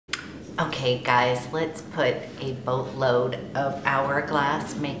Okay guys, let's put a boatload of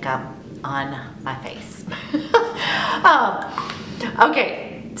Hourglass makeup on my face.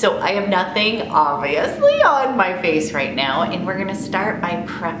 Okay, so I have nothing obviously on my face right now, and we're gonna start by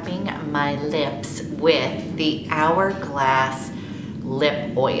prepping my lips with the Hourglass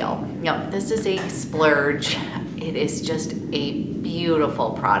lip oil. Now, this is a splurge. It is just a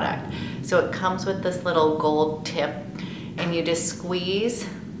beautiful product. So it comes with this little gold tip, and you just squeeze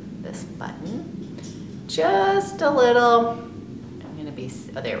this button just a little. I'm gonna be,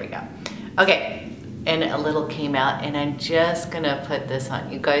 oh, there we go. Okay, and a little came out, and I'm just gonna put this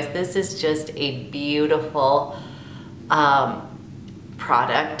on. You guys, this is just a beautiful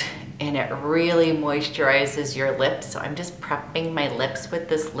product, and it really moisturizes your lips. So I'm just prepping my lips with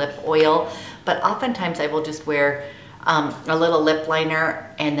this lip oil, but oftentimes I will just wear a little lip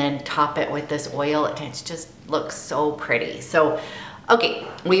liner and then top it with this oil, and it just looks so pretty. So okay,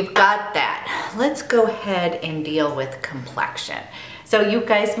 we've got that. Let's go ahead and deal with complexion. So you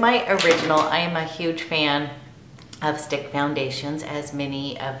guys, my original, I am a huge fan of stick foundations, as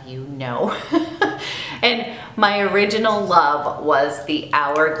many of you know. And my original love was the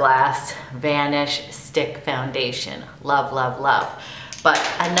Hourglass Vanish Stick Foundation. Love, love, love. But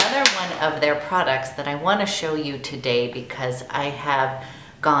another one of their products that I want to show you today, because I have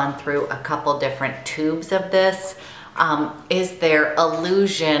gone through a couple different tubes of this, is their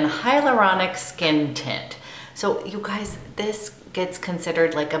Illusion Hyaluronic Skin Tint. So you guys, this gets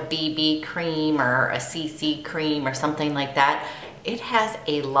considered like a BB cream or a CC cream or something like that. It has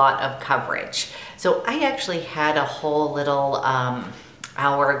a lot of coverage. So I actually had a whole little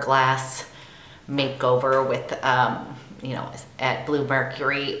Hourglass makeover with, you know, at Blue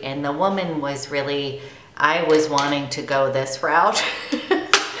Mercury, and the woman was really, I was wanting to go this route.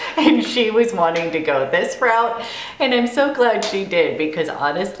 And she was wanting to go this route, and I'm so glad she did, because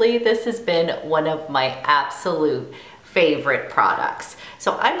honestly, this has been one of my absolute favorite products.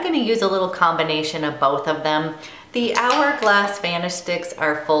 So I'm going to use a little combination of both of them. The Hourglass Vanish Sticks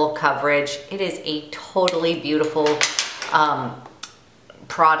are full coverage. It is a totally beautiful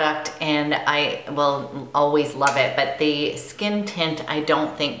product, and I will always love it, but the skin tint I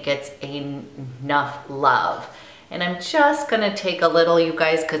don't think gets enough love. And I'm just gonna take a little, you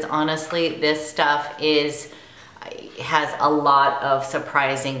guys, because honestly, this stuff has a lot of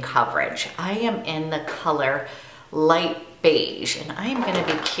surprising coverage. I am in the color Light Beige, and I'm gonna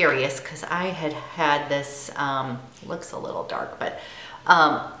be curious, because I had this, looks a little dark, but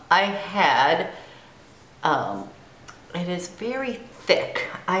I had, it is very thick.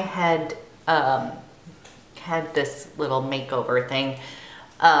 I had this little makeover thing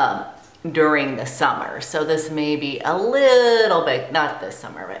during the summer. So this may be a little bit, not this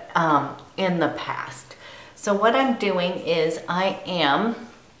summer, but in the past. So what I'm doing is I am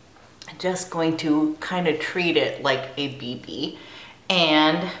just going to kind of treat it like a BB.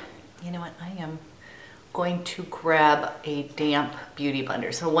 And you know what, I am going to grab a damp beauty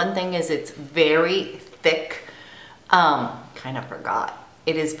blender. So one thing is it's very thick. Kind of forgot.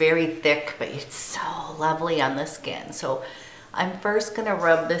 It is very thick, but it's so lovely on the skin. So I'm first gonna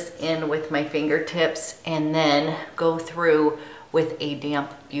rub this in with my fingertips, and then go through with a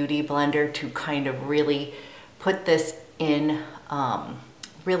damp beauty blender to kind of really put this in,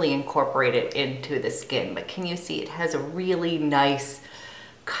 really incorporate it into the skin. But can you see it has a really nice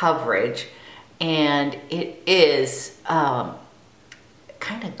coverage, and it is kind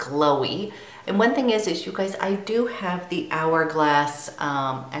of glowy. And one thing is you guys, I do have the Hourglass,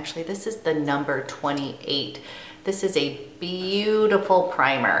 actually this is the number 28. This is a beautiful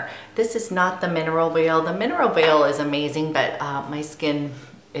primer. This is not the Mineral Veil. The Mineral Veil is amazing, but my skin,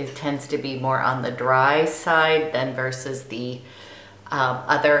 it tends to be more on the dry side than versus the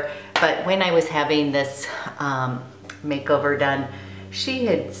other. But when I was having this makeover done, she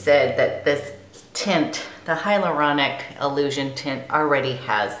had said that this tint, the Hyaluronic Illusion tint, already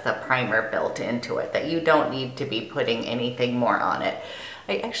has the primer built into it, that you don't need to be putting anything more on it.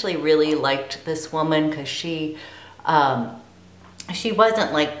 I actually really liked this woman, because she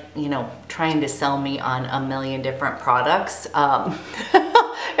wasn't like, you know, trying to sell me on a million different products.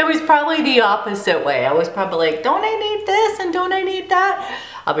 It was probably the opposite way. I was probably like, don't I need this and don't I need that?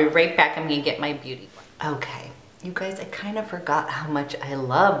 I'll be right back. I'm gonna get my beauty. Okay, you guys, I kind of forgot how much I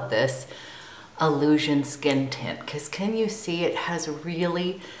love this Illusion skin tint, because can you see it has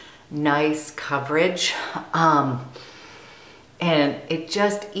really nice coverage, and it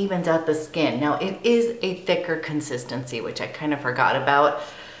just evens out the skin. Now it is a thicker consistency, which I kind of forgot about,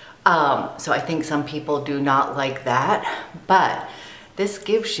 so I think some people do not like that, but this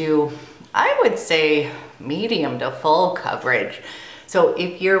gives you, I would say, medium to full coverage. So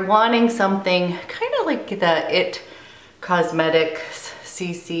if you're wanting something kind of like the It Cosmetics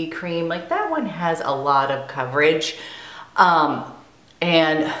CC cream, like that one has a lot of coverage.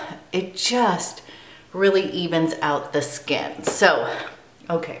 And it just really evens out the skin. So,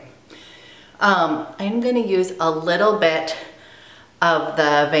 okay. I'm gonna use a little bit of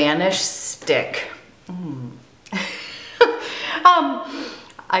the Vanish stick.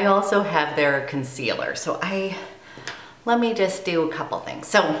 I also have their concealer, so let me just do a couple things.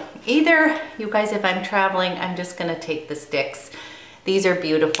 So either, you guys, if I'm traveling, I'm just gonna take the sticks. These are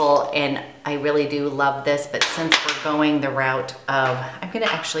beautiful and I really do love this, but since we're going the route of, I'm gonna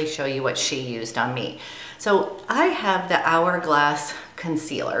actually show you what she used on me. So I have the Hourglass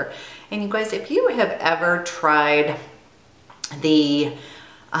concealer, and you guys, if you have ever tried the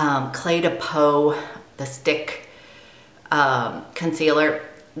Clé de Peau, the stick concealer,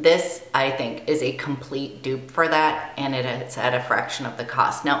 this I think is a complete dupe for that, and it's at a fraction of the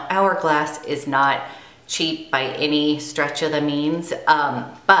cost. Now Hourglass is not cheap by any stretch of the means,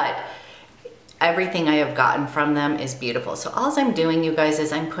 but everything I have gotten from them is beautiful. So all I'm doing, you guys,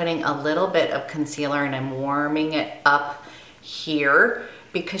 is I'm putting a little bit of concealer and I'm warming it up here,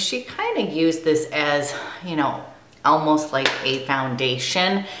 because she kind of used this as, you know, almost like a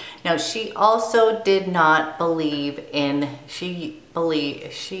foundation. Now she also did not believe in, she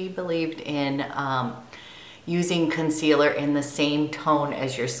believed in using concealer in the same tone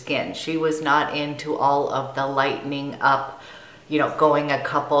as your skin. She was not into all of the lightening up, you know, going a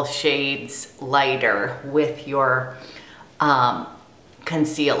couple shades lighter with your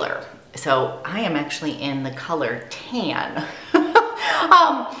concealer. So I am actually in the color tan,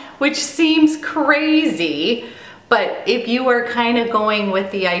 which seems crazy, but if you are kind of going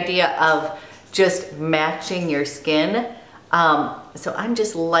with the idea of just matching your skin, so I'm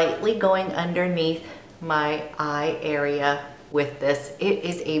just lightly going underneath my eye area with this. It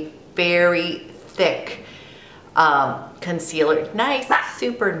is a very thick concealer, nice,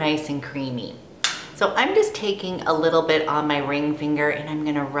 super nice and creamy. So I'm just taking a little bit on my ring finger and I'm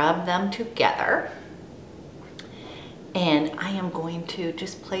gonna rub them together. And I am going to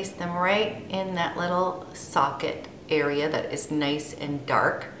just place them right in that little socket area that is nice and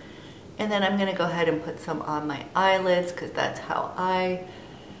dark. And then I'm gonna go ahead and put some on my eyelids, because that's how I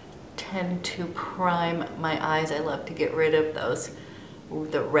tend to prime my eyes. I love to get rid of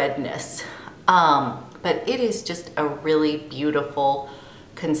the redness. But it is just a really beautiful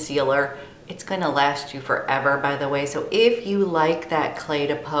concealer. It's gonna last you forever, by the way. So if you like that Clé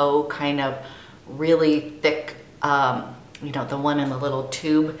de Peau kind of really thick, you know, the one in the little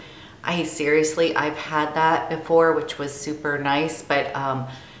tube, I've had that before, which was super nice, but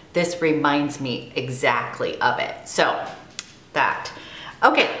this reminds me exactly of it. So that.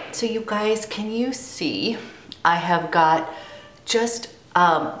 Okay, so you guys, can you see I have got just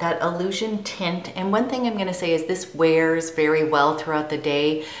that Illusion tint, and one thing I'm going to say is this wears very well throughout the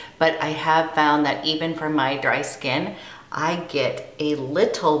day, but I have found that even for my dry skin, I get a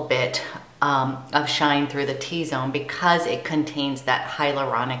little bit of shine through the T-zone because it contains that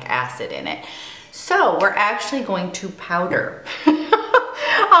hyaluronic acid in it. So we're actually going to powder.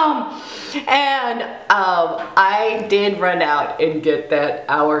 I did run out and get that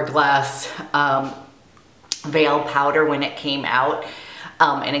Hourglass veil powder when it came out.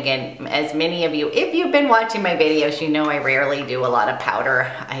 And again, as many of you, if you've been watching my videos, you know I rarely do a lot of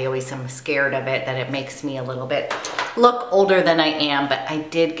powder. I always am scared of it, that it makes me a little bit look older than I am, but I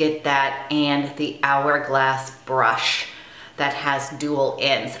did get that and the Hourglass brush that has dual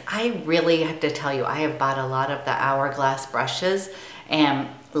ends. I really have to tell you, I have bought a lot of the Hourglass brushes and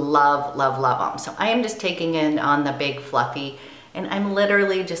love, love, love them. So I am just taking it on the big fluffy, and I'm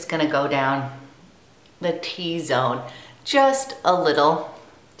literally just gonna go down the T-zone just a little,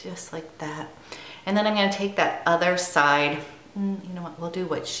 just like that. And then I'm gonna take that other side. You know what, we'll do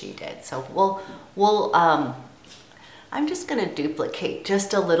what she did. So I'm just gonna duplicate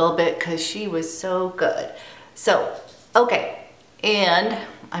just a little bit because she was so good. So, okay, and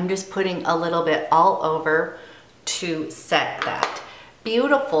I'm just putting a little bit all over to set that.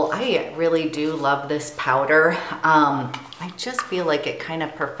 Beautiful. I really do love this powder. I just feel like it kind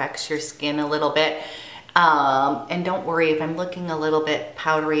of perfects your skin a little bit. And don't worry, if I'm looking a little bit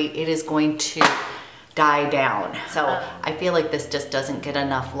powdery, it is going to die down. So I feel like this just doesn't get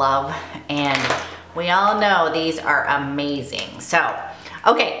enough love, and we all know these are amazing. So,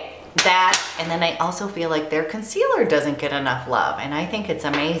 okay, that, and then I also feel like their concealer doesn't get enough love, and I think it's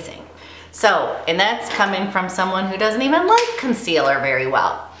amazing. So, and that's coming from someone who doesn't even like concealer very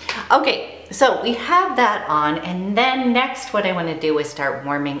well. Okay, so we have that on, and then next what I want to do is start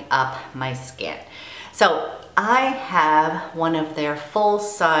warming up my skin. So I have one of their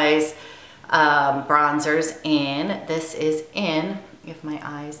full-size bronzers in. This is in, if my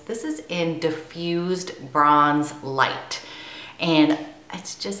eyes, this is in Diffused Bronze Light. And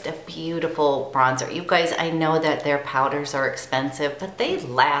it's just a beautiful bronzer. You guys, I know that their powders are expensive, but they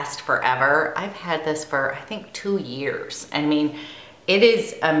last forever. I've had this for, I think, 2 years. I mean, it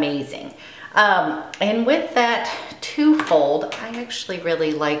is amazing. And with that twofold, I actually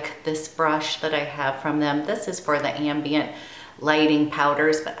really like this brush that I have from them. This is for the Ambient lighting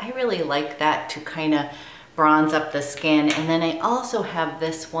powders, but I really like that to kind of bronze up the skin. And then I also have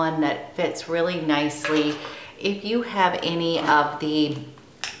this one that fits really nicely. If you have any of the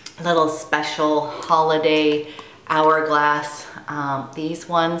little special holiday Hourglass, these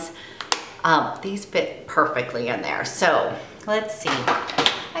ones, these fit perfectly in there. So let's see.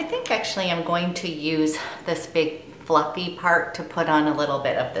 I think actually I'm going to use this big fluffy part to put on a little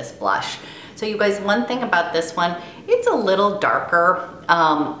bit of this blush. So you guys, one thing about this one, it's a little darker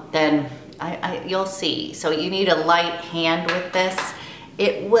than you'll see. So you need a light hand with this.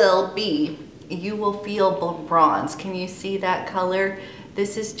 It will be, you will feel bronze. Can you see that color?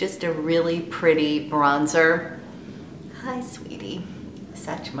 This is just a really pretty bronzer. Hi, sweetie.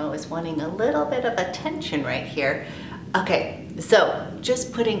 Satchmo is wanting a little bit of attention right here. Okay, so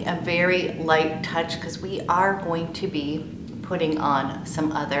just putting a very light touch because we are going to be putting on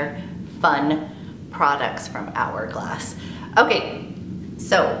some other fun products from Hourglass. Okay,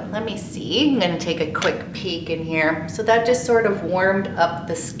 so let me see. I'm going to take a quick peek in here. So that just sort of warmed up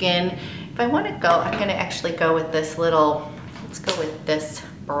the skin. If I want to go, I'm going to actually go with this little, let's go with this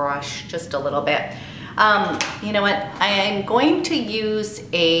brush just a little bit. You know what? I am going to use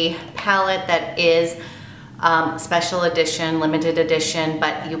a palette that is special edition, limited edition,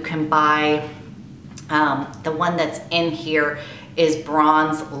 but you can buy, the one that's in here is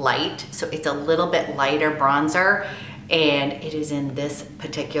Bronze Light. So it's a little bit lighter bronzer and it is in this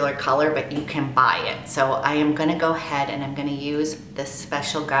particular color, but you can buy it. So I am gonna go ahead and I'm gonna use this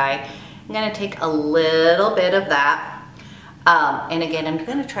special guy. I'm gonna take a little bit of that. And again, I'm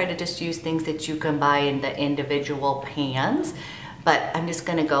gonna try to just use things that you can buy in the individual pans, but I'm just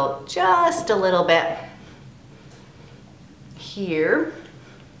gonna go just a little bit here.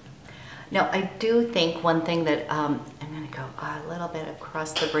 Now, I do think one thing that I'm going to go a little bit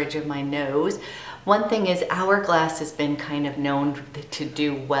across the bridge of my nose. One thing is Hourglass has been kind of known to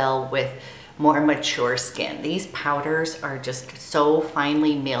do well with more mature skin. These powders are just so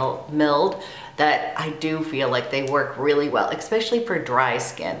finely milled that I do feel like they work really well, especially for dry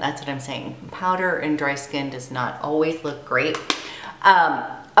skin. That's what I'm saying. Powder and dry skin does not always look great.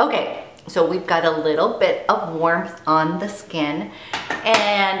 Okay. So we've got a little bit of warmth on the skin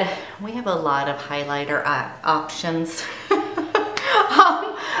and we have a lot of highlighter options.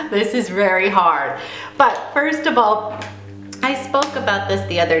 This is very hard. But first of all, I spoke about this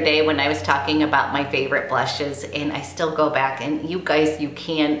the other day when I was talking about my favorite blushes, and I still go back, and you guys, you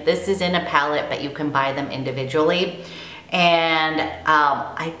can, this is in a palette, but you can buy them individually. And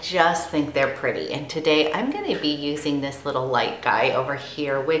I just think they're pretty. And today I'm going to be using this little light guy over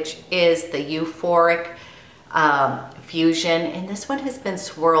here, which is the Euphoric Fusion. And this one has been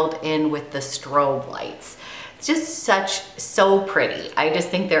swirled in with the strobe lights. It's just so pretty. I just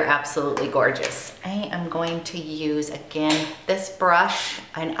think they're absolutely gorgeous. I am going to use, again, this brush,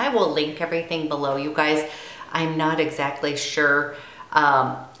 and I will link everything below, you guys. I'm not exactly sure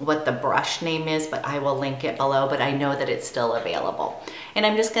what the brush name is, but I will link it below, but I know that it's still available. And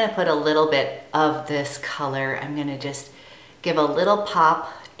I'm just gonna put a little bit of this color. I'm gonna just give a little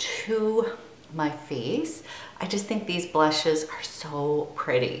pop to my face. I just think these blushes are so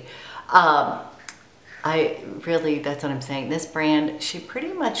pretty. I really, that's what I'm saying. This brand, she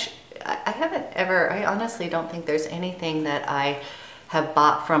pretty much, I honestly don't think there's anything that I have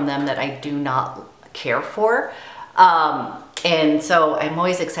bought from them that I do not care for. And so I'm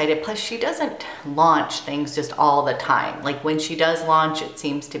always excited. Plus, she doesn't launch things just all the time. Like when she does launch, it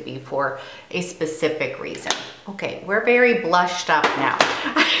seems to be for a specific reason. Okay, we're very blushed up now.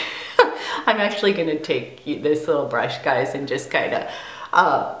 I'm actually gonna take this little brush, guys, and just kind of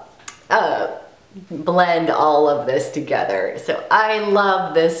blend all of this together. So I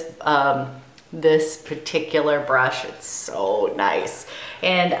love this, this particular brush. It's so nice.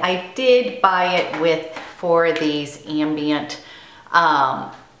 And I did buy it for these ambient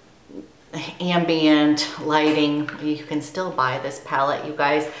lighting. You can still buy this palette, you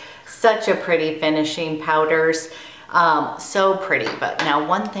guys. Such a pretty finishing powders. So pretty. But now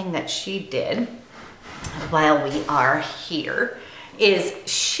one thing that she did while we are here is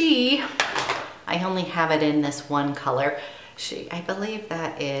I only have it in this one color. I believe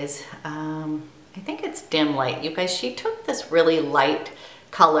that is, I think it's dim light. You guys, she took this really light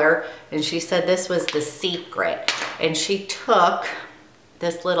color and she said this was the secret. And she took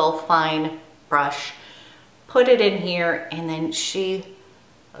this little fine brush, put it in here, and then she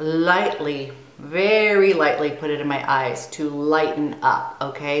lightly, very lightly put it in my eyes to lighten up,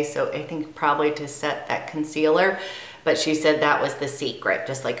 okay? So I think probably to set that concealer, but she said that was the secret.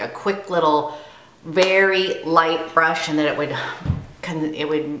 Just like a quick little, very light brush, and then it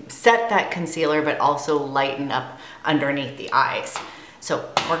would set that concealer, but also lighten up underneath the eyes. So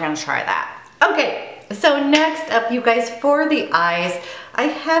we're gonna try that. Okay, so next up, you guys, for the eyes, I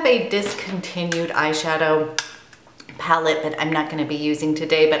have a discontinued eyeshadow palette that I'm not going to be using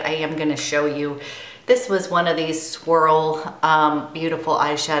today, but I am going to show you. This was one of these swirl beautiful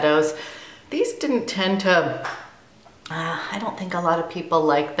eyeshadows. These didn't tend to, I don't think a lot of people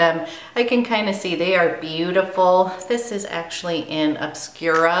like them. I can kind of see they are beautiful. This is actually in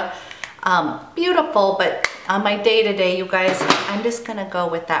Obscura. Beautiful, but on my day-to-day, you guys, I'm just going to go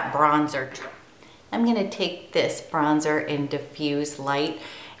with that bronzer. I'm going to take this bronzer in Diffused Light,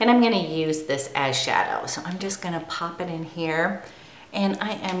 and I'm going to use this as shadow. So I'm just going to pop it in here, and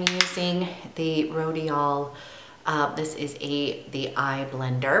I am using the Rodial, this is the eye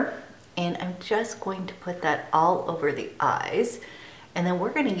blender, and I'm just going to put that all over the eyes, and then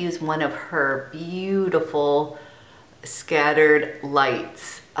we're going to use one of her beautiful scattered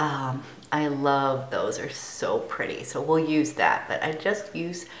lights. I love those, they're so pretty, so we'll use that, but I just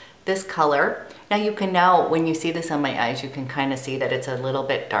use this color. Now you can when you see this on my eyes, you can kind of see that it's a little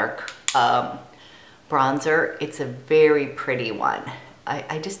bit dark bronzer. It's a very pretty one.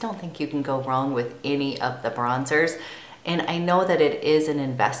 I just don't think you can go wrong with any of the bronzers. And I know that it is an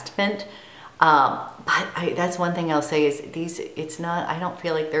investment, but that's one thing I'll say is it's not, I don't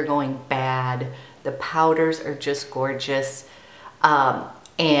feel like they're going bad. The powders are just gorgeous.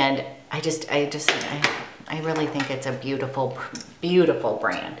 And I really think it's a beautiful, beautiful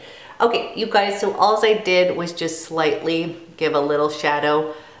brand. Okay, you guys, so all I did was just slightly give a little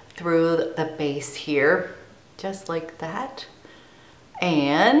shadow through the base here, just like that.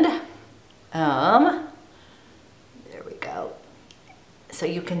 And, there we go. So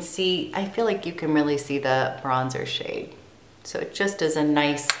you can see, I feel like you can really see the bronzer shade. So it just is a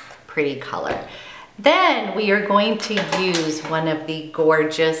nice, pretty color. Then we are going to use one of the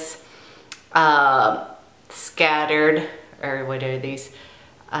gorgeous, scattered, or what are these?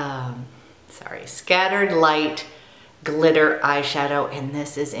 Scattered light glitter eyeshadow, and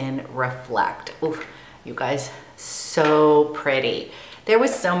this is in Reflect. Ooh, you guys, so pretty. There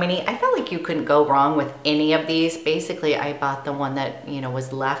was so many, I felt like you couldn't go wrong with any of these. Basically, I bought the one that, you know,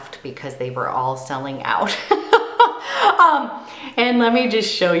 was left because they were all selling out. And let me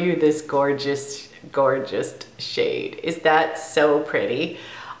just show you this gorgeous, gorgeous shade. Is that so pretty?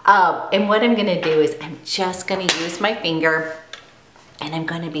 And what I'm gonna do is I'm just gonna use my finger, and I'm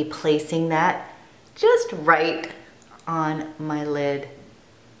going to be placing that just right on my lid,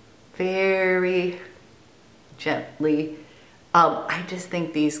 very gently. I just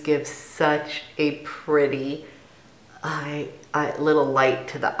think these give such a pretty little light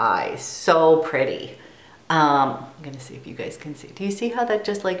to the eyes. So pretty. I'm going to see if you guys can see. Do you see how that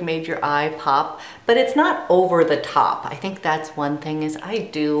just like made your eye pop? But it's not over the top. I think that's one thing is I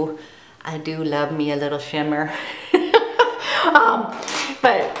do love me a little shimmer.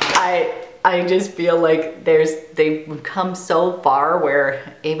 But I just feel like they've come so far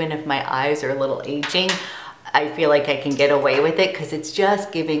where even if my eyes are a little aging, I feel like I can get away with it because it's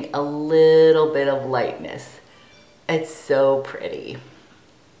just giving a little bit of lightness. It's so pretty.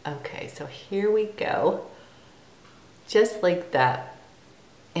 Okay, so here we go. Just like that.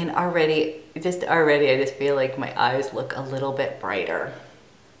 And already I just feel like my eyes look a little bit brighter.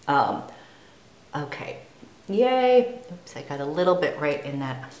 Okay. Yay. Oops, I got a little bit right in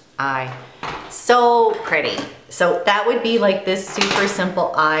that eye. So pretty. So that would be like this super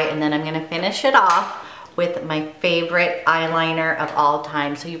simple eye, and then I'm gonna finish it off with my favorite eyeliner of all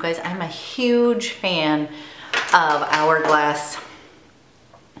time. So you guys, I'm a huge fan of Hourglass.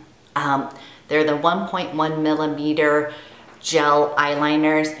 They're the 1.1 millimeter gel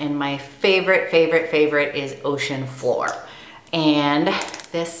eyeliners, and my favorite is Ocean Floor. And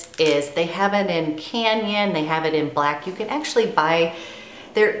this is, they have it in Canyon, they have it in black. You can actually buy,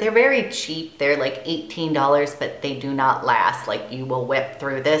 they're very cheap. They're like $18, but they do not last. Like you will whip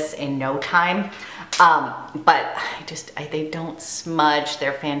through this in no time. But they don't smudge.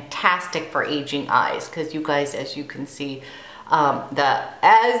 They're fantastic for aging eyes because you guys, as you can see,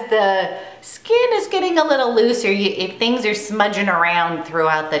 as the skin is getting a little looser, if things are smudging around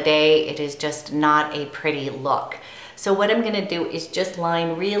throughout the day, it is just not a pretty look. So what I'm gonna do is just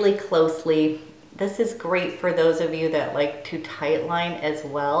line really closely This is great for those of you that like to tight line as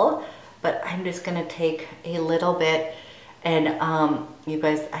well, but I'm just gonna take a little bit, and you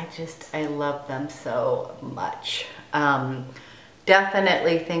guys, I love them so much.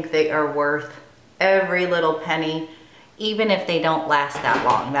 Definitely think they are worth every little penny, even if they don't last that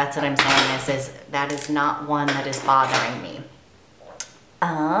long. That's what I'm saying, is that is not one that is bothering me.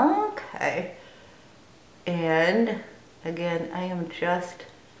 Okay, and again, I am just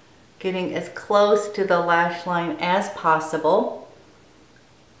getting as close to the lash line as possible.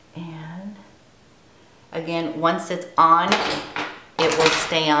 And again, once it's on, it will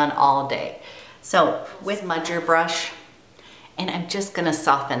stay on all day. So with smudger brush, and I'm just gonna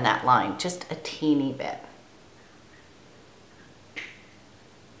soften that line just a teeny bit.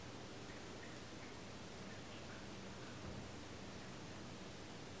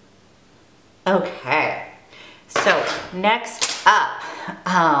 Okay, so next up,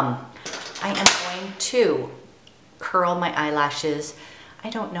 I am going to curl my eyelashes.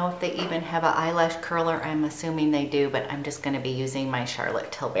 I don't know if they even have an eyelash curler. I'm assuming they do, but I'm just gonna be using my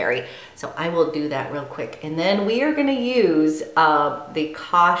Charlotte Tilbury. So I will do that real quick. And then we are gonna use the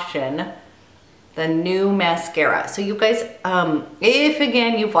Caution, the new mascara. So you guys, if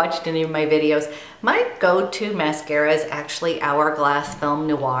again, you've watched any of my videos, my go-to mascara is actually Hourglass Film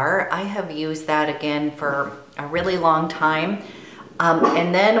Noir. I have used that again for a really long time.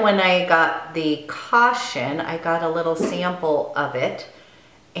 And then when I got the Caution, I got a little sample of it.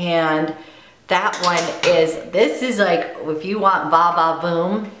 And that one is, this is like, if you want ba ba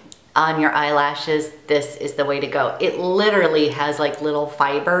boom on your eyelashes, this is the way to go. It literally has like little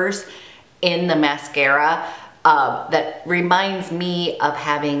fibers in the mascara that reminds me of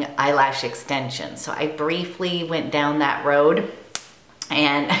having eyelash extensions. So I briefly went down that road,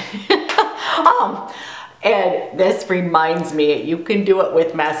 and and this reminds me, you can do it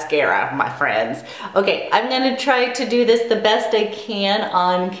with mascara, my friends. Okay, I'm gonna try to do this the best I can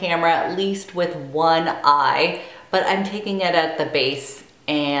on camera, at least with one eye, but I'm taking it at the base,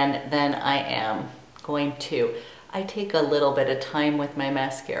 and then I am going to, I take a little bit of time with my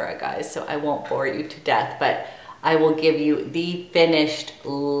mascara, guys, so I won't bore you to death, but I will give you the finished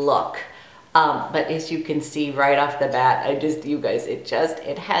look. But as you can see right off the bat, you guys, it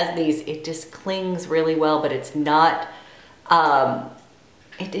has these, it just clings really well, but it's not,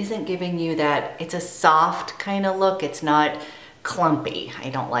 it isn't giving you that, it's a soft kind of look. It's not clumpy. I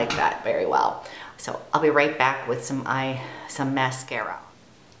don't like that very well. So I'll be right back with some mascara.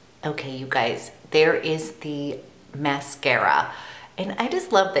 Okay, you guys, there is the mascara. And I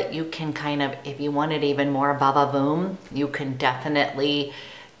just love that you can kind of, if you want it even more baba boom, you can definitely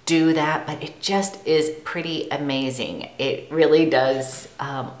do that, but it just is pretty amazing. It really does.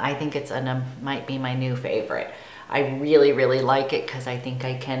 I think it's might be my new favorite. I really, really like it because I think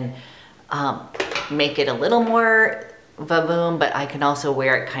I can make it a little more va-boom, but I can also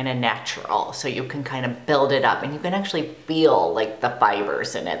wear it kind of natural. So you can kind of build it up, and you can actually feel like the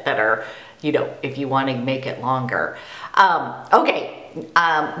fibers in it that are, you know, if you want to make it longer. Okay.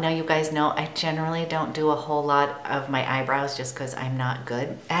 Now you guys know I generally don't do a whole lot of my eyebrows just because I'm not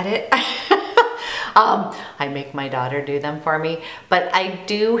good at it. I make my daughter do them for me, but I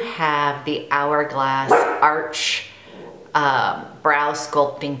do have the Hourglass Arch brow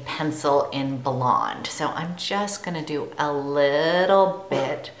sculpting pencil in blonde. So I'm just gonna do a little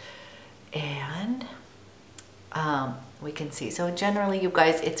bit, and we can see. So generally, you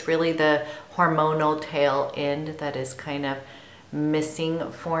guys, it's really the hormonal tail end that is kind of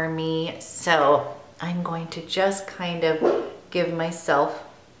missing for me. So I'm going to just kind of give myself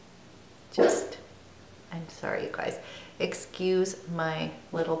I'm sorry, you guys, excuse my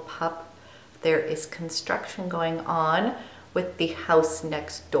little pup. There is construction going on with the house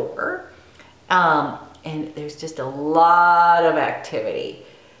next door, and there's just a lot of activity.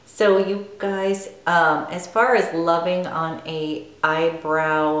 So you guys, as far as loving on a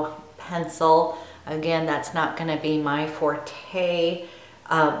eyebrow pencil, again, that's not going to be my forte,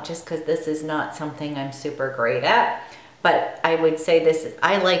 just because this is not something I'm super great at. But I would say this,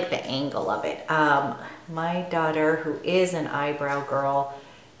 I like the angle of it. My daughter, who is an eyebrow girl,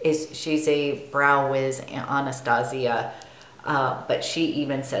 she's a brow whiz, Anastasia, but she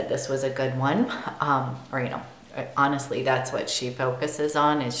even said this was a good one. Or, you know, honestly, that's what she focuses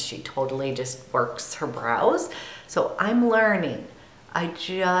on, is she totally just works her brows. So I'm learning. I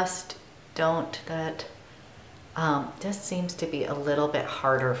just don't, that just seems to be a little bit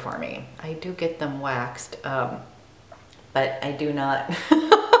harder for me. I do get them waxed, but I do not.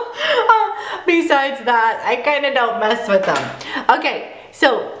 Besides that, I kind of don't mess with them. Okay,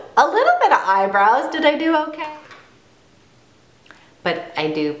 so a little bit of eyebrows. Did I do okay? but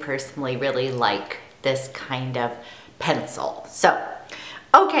I do personally really like this kind of pencil. So,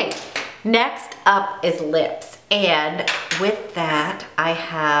 okay, next up is lips. And with that, I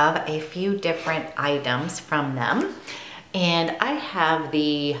have a few different items from them. And I have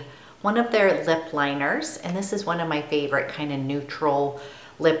one of their lip liners, and this is one of my favorite kind of neutral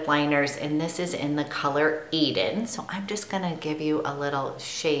lip liners, and this is in the color Eden. So I'm just gonna give you a little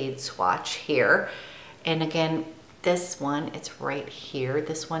shade swatch here. And again, this one, it's right here.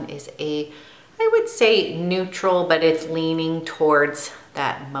 This one is I would say neutral, but it's leaning towards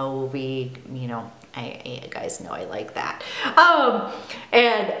that mauvey, you know, you guys know I like that.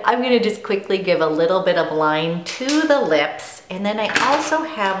 And I'm gonna just quickly give a little bit of line to the lips. And then I also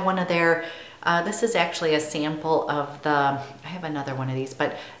have one of their, this is actually a sample of I have another one of these,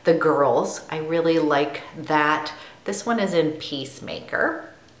 but the Girls, I really like that. This one is in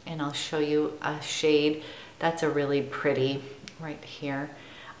Peacemaker, and I'll show you a shade. That's a really pretty right here.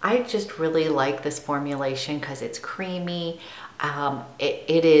 I just really like this formulation because it's creamy.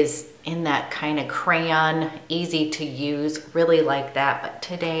 It is in that kind of crayon, easy to use, really like that. But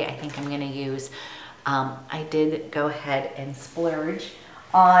today I think I'm gonna use, I did go ahead and splurge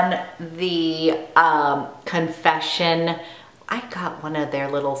on the Confession. I got one of their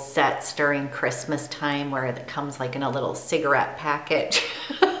little sets during Christmas time where it comes like in a little cigarette package.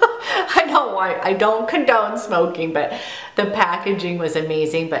 I know why, I don't condone smoking, but the packaging was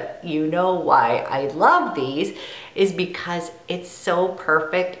amazing. But you know why I love these is because it's so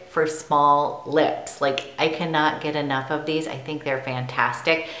perfect for small lips. Like, I cannot get enough of these. I think they're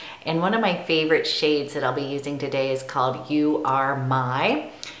fantastic. And one of my favorite shades that I'll be using today is called You Are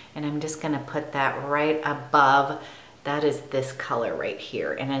My. And I'm just gonna put that right above. That is this color right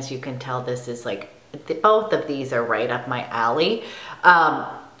here. And as you can tell, this is like, both of these are right up my alley.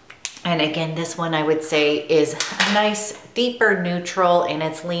 And again, this one I would say is a nice deeper neutral, and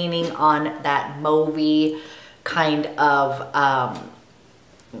it's leaning on that mauvey kind of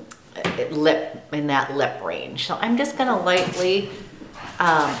lip, in that lip range. So I'm just gonna lightly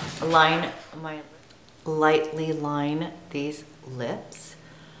line these lips.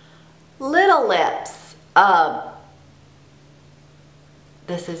 Little lips.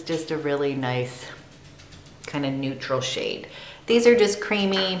 This is just a really nice kind of neutral shade. These are just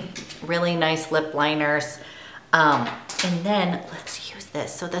creamy, really nice lip liners. And then let's use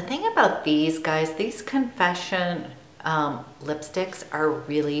this. So the thing about these guys, these Confession lipsticks are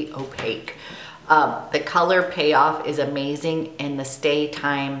really opaque. The color payoff is amazing, and the stay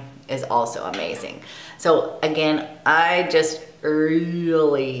time is also amazing. So again, I just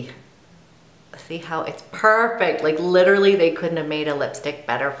really see how it's perfect. Like, literally they couldn't have made a lipstick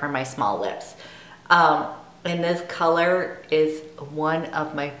better for my small lips. And this color is one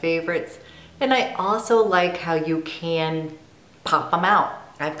of my favorites. And I also like how you can pop them out.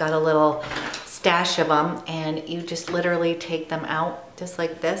 I've got a little stash of them, and you just literally take them out just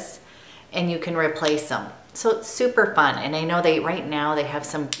like this, and you can replace them. So it's super fun. And I know right now they have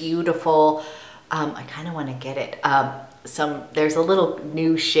some beautiful, I kind of want to get it. There's a little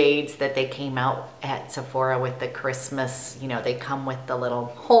new shades that they came out at Sephora with the Christmas, you know, they come with the little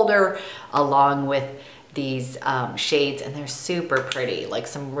holder along with these shades, and they're super pretty, like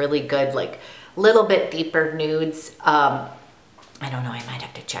some really good, like little bit deeper nudes. I don't know, I might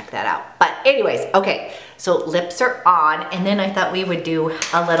have to check that out. But anyways, okay, so lips are on, and then I thought we would do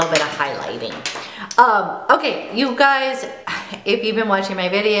a little bit of highlighting. Okay, you guys, if you've been watching my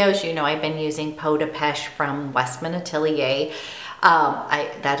videos, you know I've been using Peau de Pêche from Westman Atelier.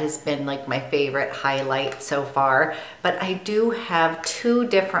 That has been like my favorite highlight so far, but I do have two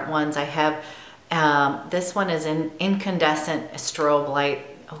different ones. I have, this one is an incandescent strobe light.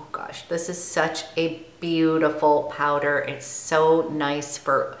 Oh gosh, this is such a beautiful powder. It's so nice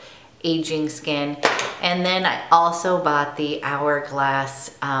for aging skin. And then I also bought the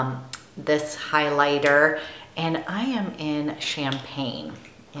Hourglass, this highlighter, and I am in Champagne.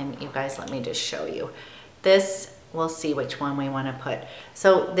 And you guys, let me just show you. This, we'll see which one we want to put.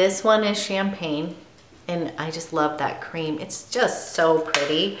 So this one is Champagne, and I just love that cream. It's just so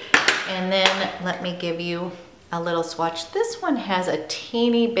pretty. And then let me give you a little swatch. This one has a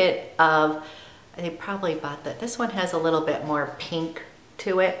teeny bit of, they probably bought that. This one has a little bit more pink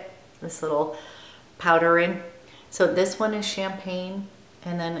to it, this little powdering. So this one is Champagne.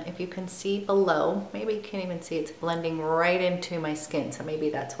 And then if you can see below, maybe you can't even see, it's blending right into my skin. So maybe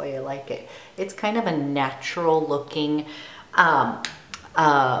that's why you like it. It's kind of a natural looking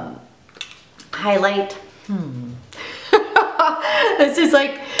highlight. This is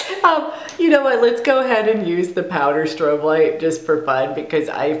like, You know what, let's go ahead and use the powder strobe light just for fun because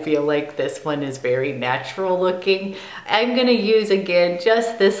I feel like this one is very natural looking. I'm gonna use again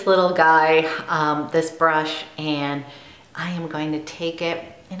just this little guy, this brush, and I am going to take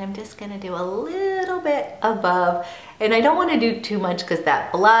it and I'm just gonna do a little bit above. And I don't wanna do too much because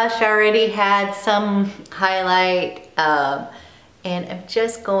that blush already had some highlight. And I'm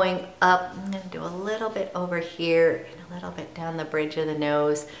just going up. I'm gonna do a little bit over here and a little bit down the bridge of the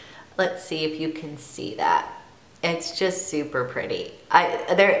nose. Let's see if you can see that. It's just super pretty.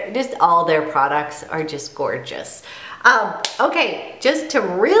 They're just, all their products are just gorgeous. Okay, just to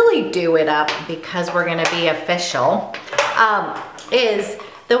really do it up, because we're gonna be official, is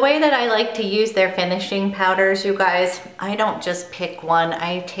the way that I like to use their finishing powders, you guys. I don't just pick one.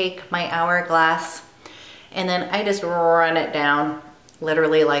 I take my Hourglass and then I just run it down,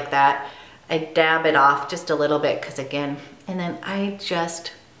 literally like that. I dab it off just a little bit, because again, and then I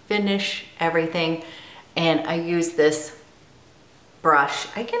just finish everything, and I use this brush.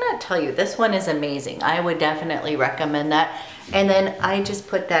 I cannot tell you, this one is amazing. I would definitely recommend that. And then I just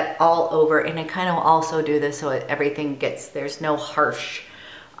put that all over, and I kind of also do this so everything gets, there's no harsh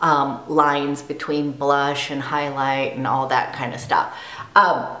lines between blush and highlight and all that kind of stuff.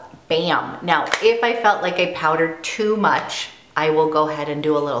 Bam. Now, if I felt like I powdered too much, I will go ahead and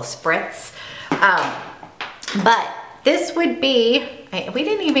do a little spritz. But this would be, we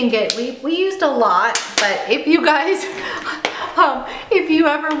didn't even get, we used a lot, but if you guys, if you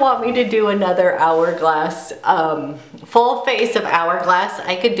ever want me to do another Hourglass, full face of Hourglass,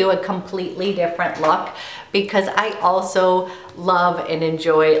 I could do a completely different look, because I also love and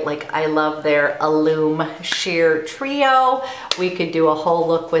enjoy, like I love their Illume Sheer Trio. We could do a whole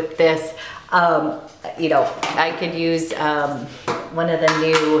look with this. You know, I could use one of the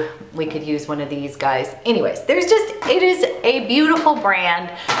new, we could use one of these guys. Anyways, there's just, it is a beautiful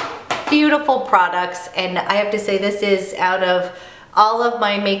brand, beautiful products. And I have to say, this is out of all of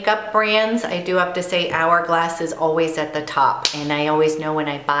my makeup brands, I do have to say Hourglass is always at the top. And I always know when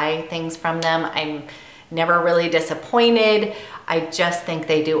I buy things from them, I'm never really disappointed. I just think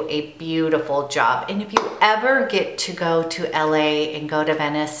they do a beautiful job. And if you ever get to go to LA and go to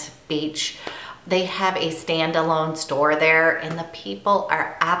Venice Beach, they have a standalone store there, and the people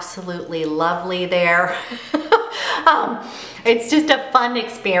are absolutely lovely there. It's just a fun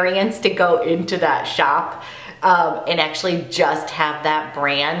experience to go into that shop and actually just have that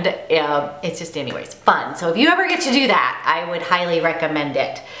brand. It's just, anyways, fun. So if you ever get to do that, I would highly recommend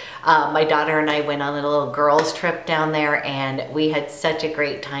it. My daughter and I went on a little girls trip down there, and we had such a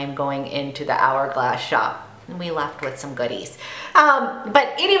great time going into the Hourglass shop. And we left with some goodies.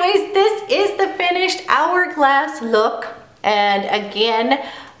 But anyways, this is the finished Hourglass look. And again,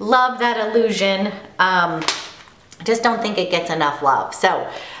 love that illusion. Just don't think it gets enough love. So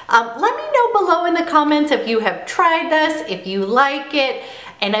let me know below in the comments if you have tried this, if you like it.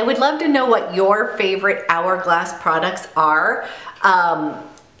 And I would love to know what your favorite Hourglass products are.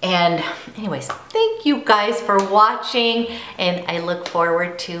 And anyways, thank you guys for watching, and I look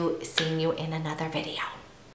forward to seeing you in another video.